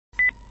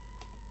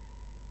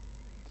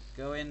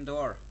Go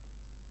indoor.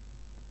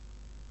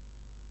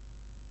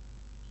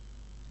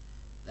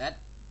 That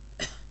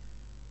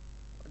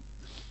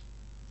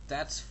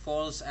that's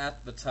false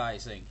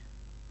advertising.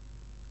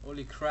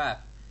 Holy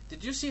crap.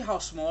 Did you see how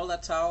small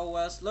that tower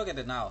was? Look at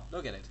it now.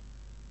 Look at it.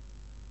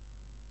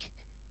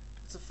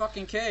 It's a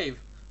fucking cave.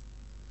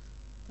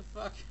 The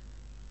fuck?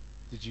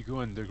 Did you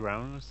go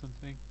underground or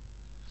something?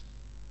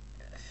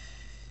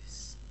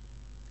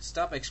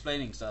 Stop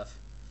explaining stuff.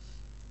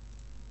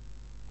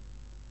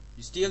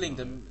 You're stealing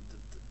the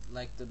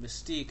like the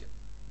mystique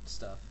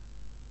stuff.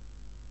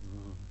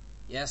 Ooh.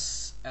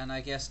 Yes, and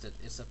I guessed it.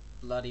 It's a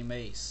bloody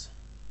maze.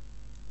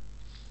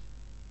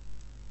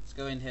 Let's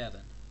go in here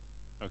then.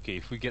 Okay,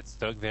 if we get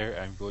stuck there,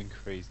 I'm going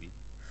crazy.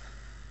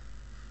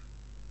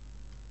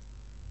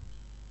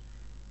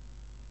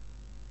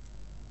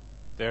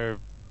 There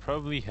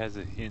probably has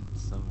a hint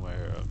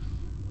somewhere of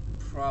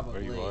Probably.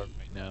 where you are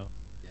right now.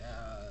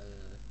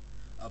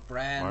 A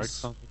brand.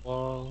 Marks on the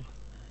wall?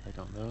 I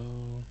don't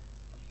know.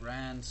 A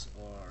brand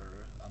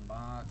or a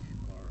mark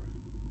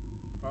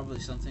or probably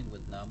something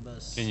with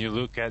numbers. Can you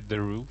look at the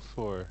roof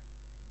or you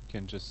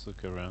can just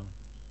look around?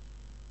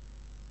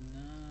 No,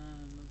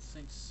 I don't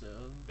think so.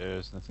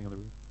 There's nothing on the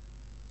roof.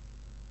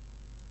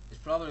 It's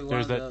probably one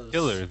There's of that those.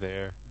 pillar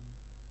there.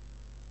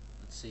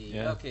 Let's see.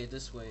 Yeah. Okay,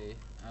 this way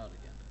out again.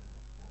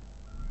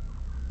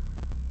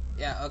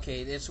 Yeah,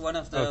 okay, it's one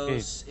of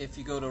those. If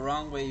you go the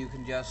wrong way, you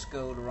can just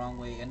go the wrong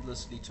way,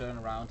 endlessly turn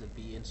around, and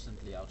be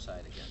instantly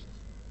outside again.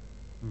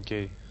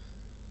 Okay.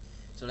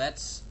 So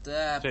that's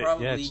Check,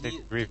 probably yeah, check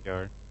the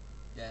graveyard.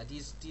 yeah.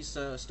 These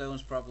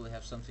stones probably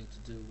have something to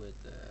do with.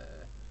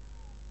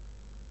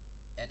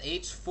 At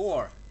age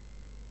 4,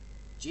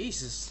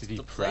 Jesus. City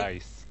the plague.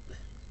 Price.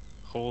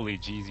 Holy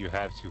jeez, you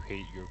have to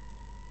hate your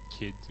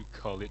kid to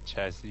call it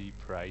Chastity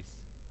Price.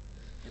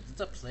 Did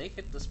the plague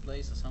hit this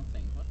place or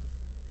something? What the?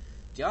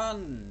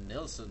 John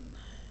Nilsson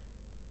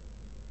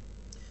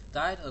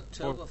died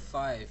October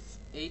 5,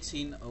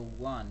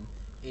 1801,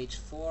 age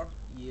 4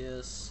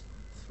 years,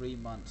 3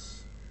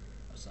 months,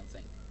 or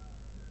something.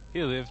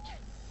 He lived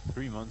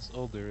 3 months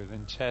older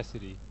than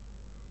Chastity.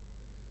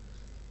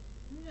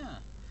 Yeah.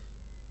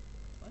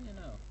 Well, you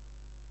know.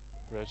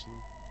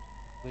 Congratulations.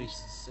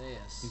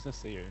 Sayers. He's a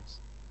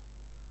Sayers.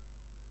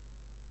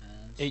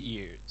 And 8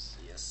 years.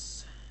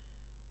 yes.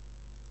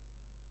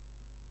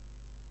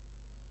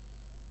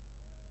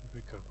 We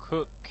go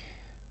cook.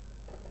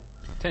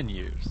 10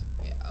 years.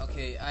 Yeah.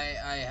 Okay.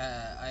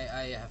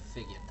 I have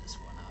figured this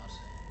one out,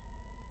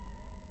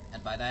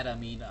 and by that I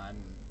mean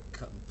I'm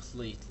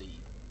completely.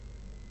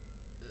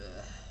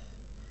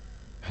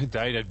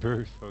 Died at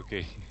birth.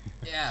 Okay.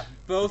 Yeah,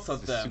 both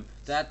of them.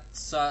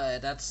 That's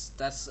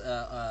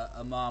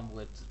a mom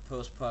with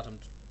postpartum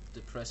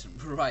depression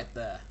right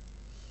there.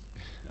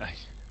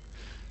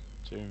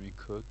 Jeremy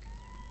Cook.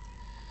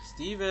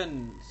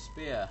 Stephen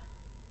Spear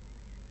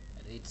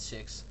at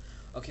 8'6".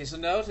 Okay, so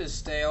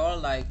notice they are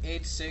like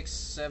 8, 6,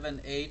 7,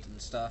 8 and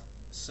stuff.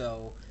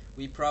 So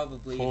we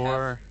probably 4.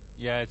 have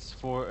Yeah, it's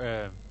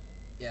 4.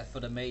 yeah for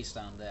the maze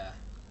down there.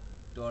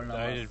 Door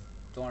number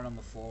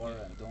 4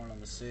 and door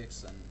number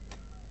 6 and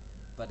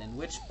but in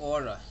which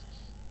order?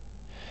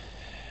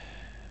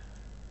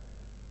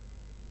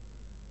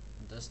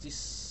 Does these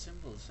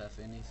symbols have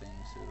anything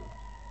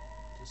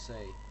to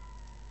say?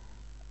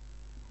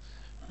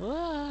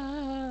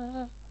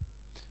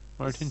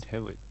 Martin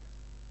Hewitt.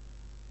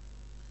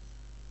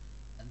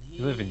 And he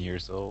 11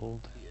 years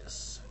old.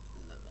 Yes,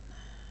 11.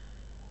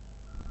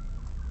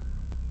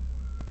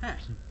 Huh.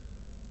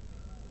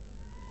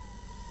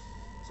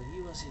 So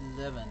he was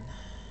 11.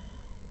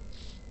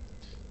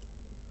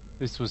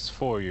 This was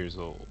 4 years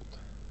old.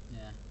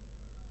 Yeah.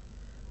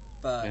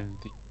 But And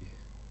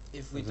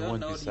if we the don't one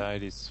know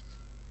beside is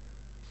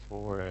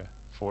 4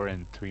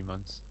 and 3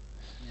 months.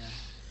 yeah.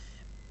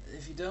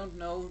 If you don't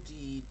know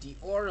the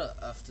order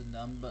of the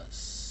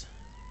numbers,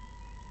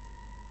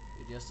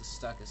 you're just as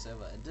stuck as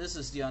ever. And this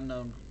is the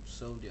unknown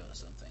soldier or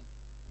something.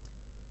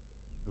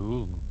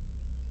 Ooh.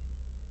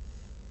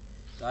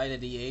 Died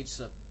at the age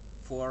of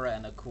 4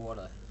 and a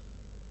quarter.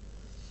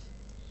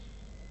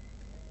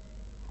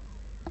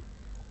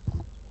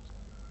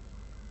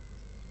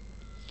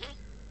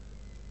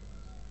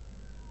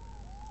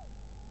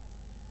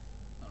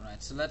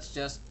 Alright, so let's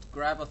just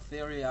grab a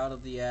theory out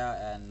of the air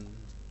and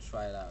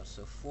try it out.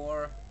 So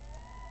 4,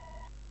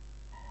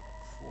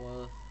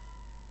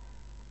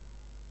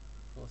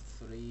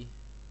 3,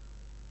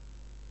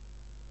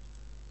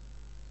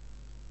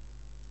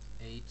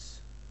 8,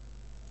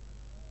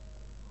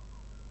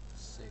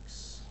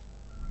 6.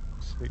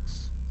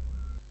 6.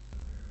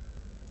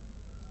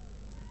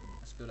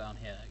 Let's go down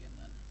here again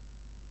then.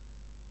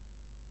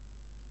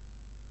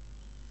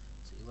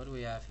 See, what do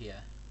we have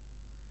here?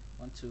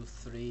 1, 2,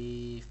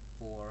 3,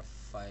 4,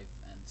 5,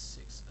 and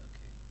 6.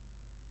 Okay.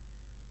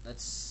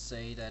 Let's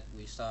say that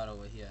we start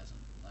over here. So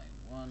like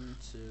 1,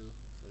 2,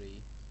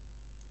 3,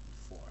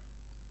 4.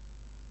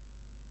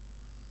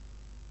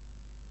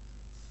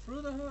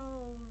 Through the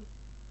hole.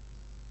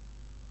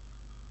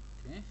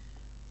 Okay.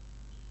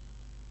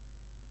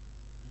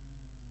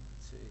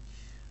 Take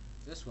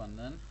This one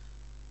then.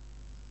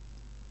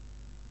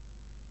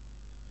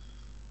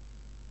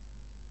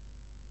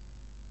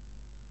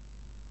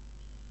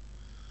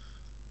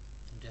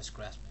 I'm just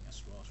grasping at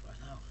straws right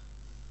now.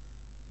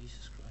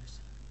 Jesus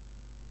Christ.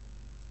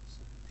 So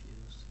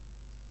confused.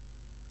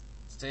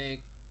 Let's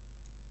take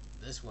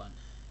this one.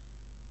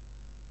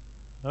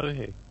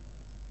 Okay.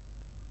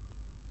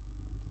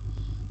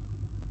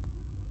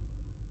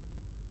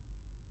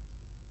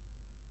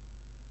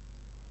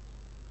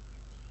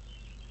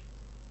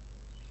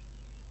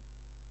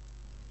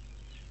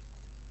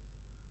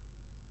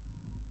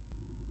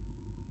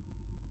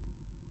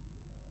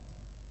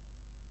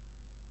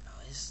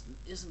 Oh,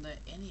 isn't there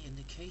any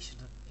indication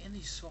of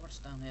any swords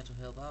down here to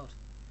help out?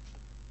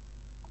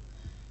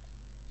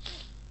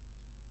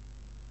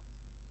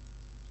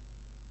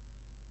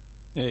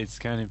 Yeah, it's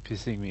kind of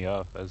pissing me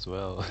off as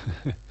well.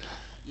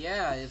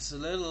 Yeah, it's a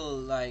little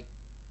like,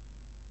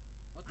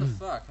 what the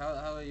fuck?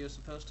 How are you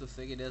supposed to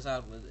figure this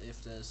out with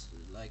if there's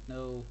like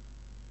no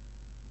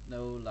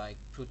like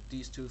put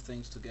these two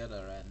things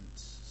together and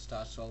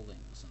start solving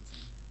or something?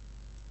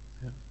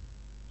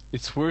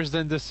 It's worse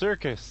than the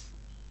circus.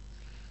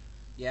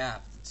 Yeah,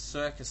 the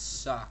circus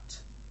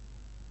sucked.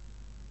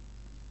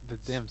 The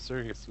damn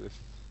circus with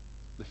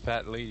the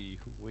fat lady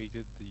who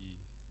weighted the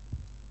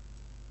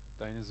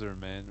dinosaur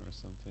man or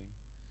something.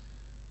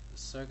 The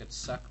circuit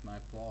sucked my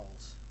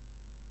balls.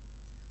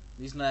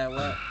 These now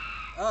were.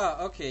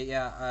 Oh, okay,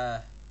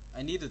 yeah.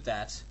 I needed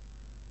that.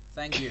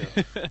 Thank you.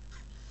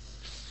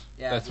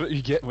 Yeah. That's what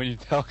you get when you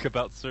talk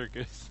about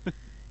circus.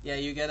 Yeah,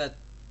 you get a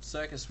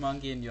circus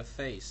monkey in your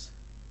face.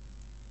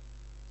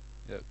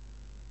 Yep.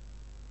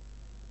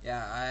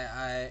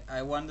 Yeah,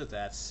 I wanted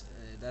that.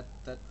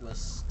 That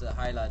was the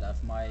highlight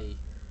of my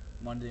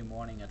Monday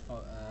morning at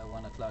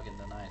 1 o'clock in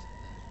the night.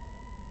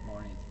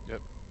 Morning.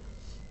 Yep.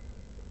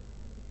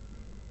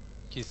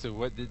 Okay, so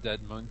what did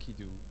that monkey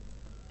do?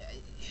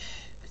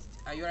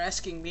 Are you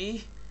asking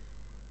me?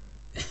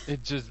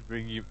 It just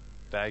bring you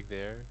back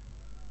there.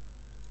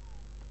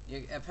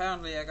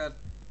 Apparently I got.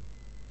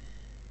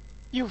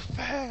 You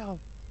failed.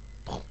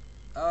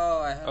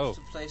 Oh, I have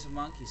to place a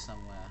monkey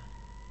somewhere.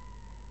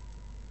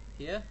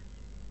 Here?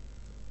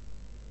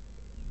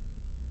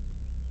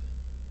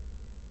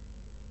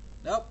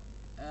 Nope.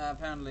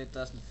 Apparently it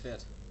doesn't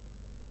fit.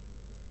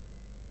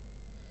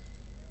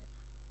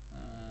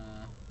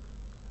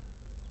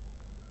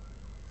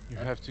 You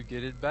have to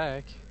get it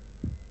back.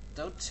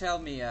 Don't tell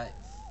me I.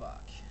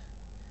 Fuck.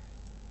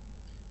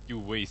 You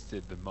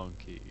wasted the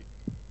monkey.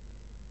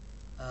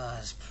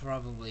 It's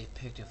probably a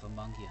picture of a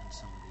monkey on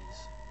some of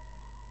these.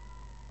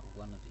 Or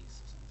one of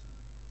these or something.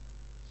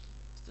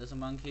 Is this a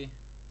monkey?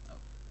 Oh,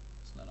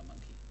 it's not a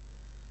monkey.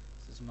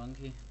 Is this a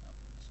monkey? No,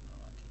 it's not a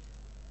monkey.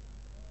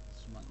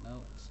 It's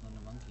no, it's not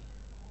a monkey.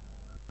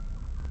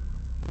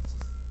 It's a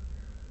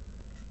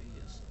tree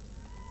or something.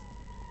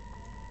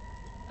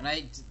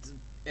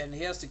 And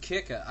here's the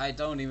kicker. I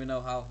don't even know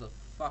how the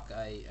fuck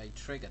I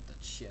triggered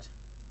that shit.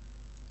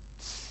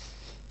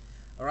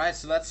 Alright,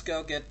 so let's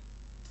go get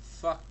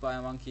fucked by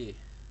a monkey.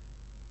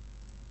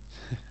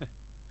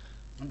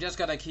 I'm just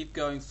gonna keep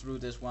going through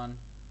this one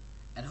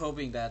and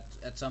hoping that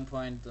at some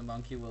point the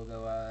monkey will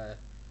go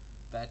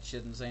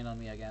batshit insane on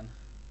me again.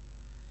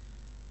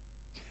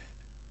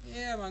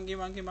 Yeah, monkey,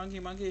 monkey, monkey,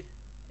 monkey.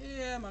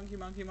 Yeah, monkey,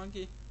 monkey,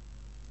 monkey.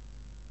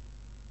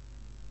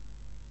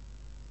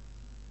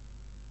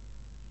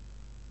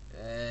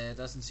 It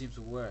doesn't seem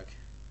to work.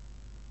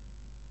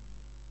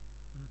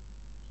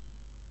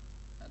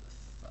 What the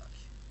fuck?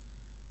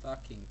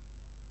 Fucking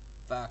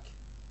fuck.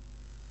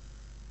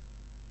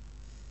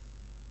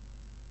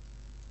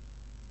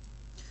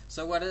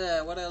 So what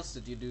else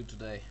did you do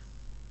today?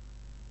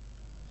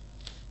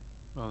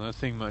 Well,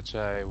 nothing much.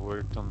 I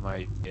worked on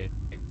my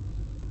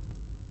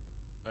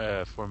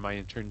for my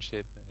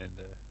internship, and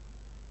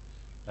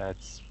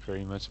that's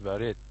pretty much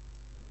about it.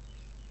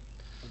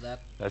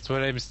 That's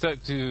what I'm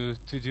stuck to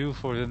do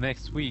for the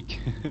next week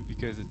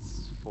because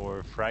it's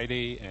for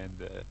Friday,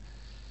 and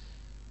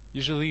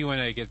usually when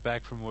I get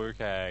back from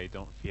work I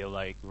don't feel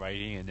like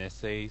writing an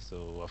essay,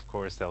 so of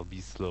course I'll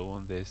be slow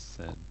on this,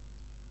 and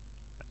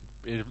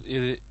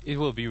it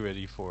will be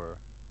ready for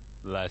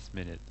last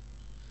minute.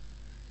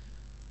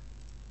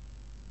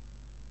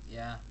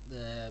 Yeah,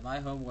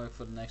 my homework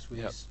for the next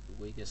week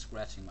is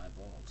scratching my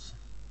balls.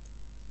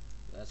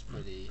 That's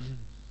pretty.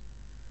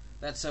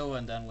 That's over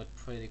and done with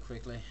pretty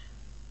quickly.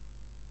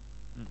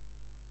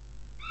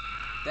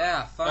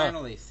 There,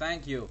 finally,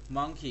 thank you,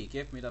 monkey.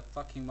 Give me the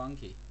fucking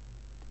monkey.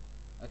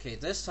 Okay,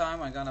 this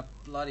time I'm gonna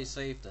bloody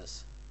save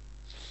this.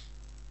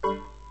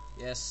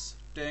 Yes,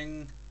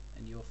 ding,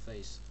 in your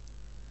face.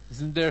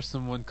 Isn't there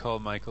someone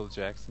called Michael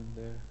Jackson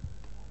there?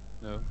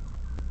 No?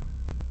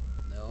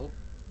 No.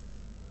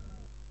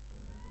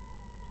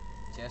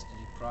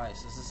 Chastity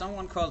Price. Is there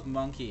someone called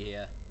Monkey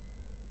here?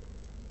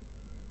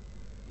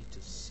 8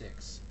 to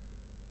 6.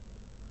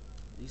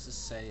 Lisa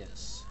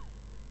Sayers.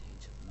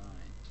 Age of 9.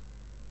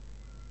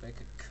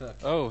 Rebecca Cook.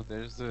 Oh,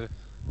 there's a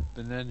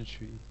banana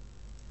tree.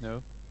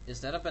 No?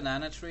 Is that a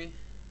banana tree?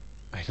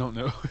 I don't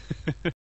know.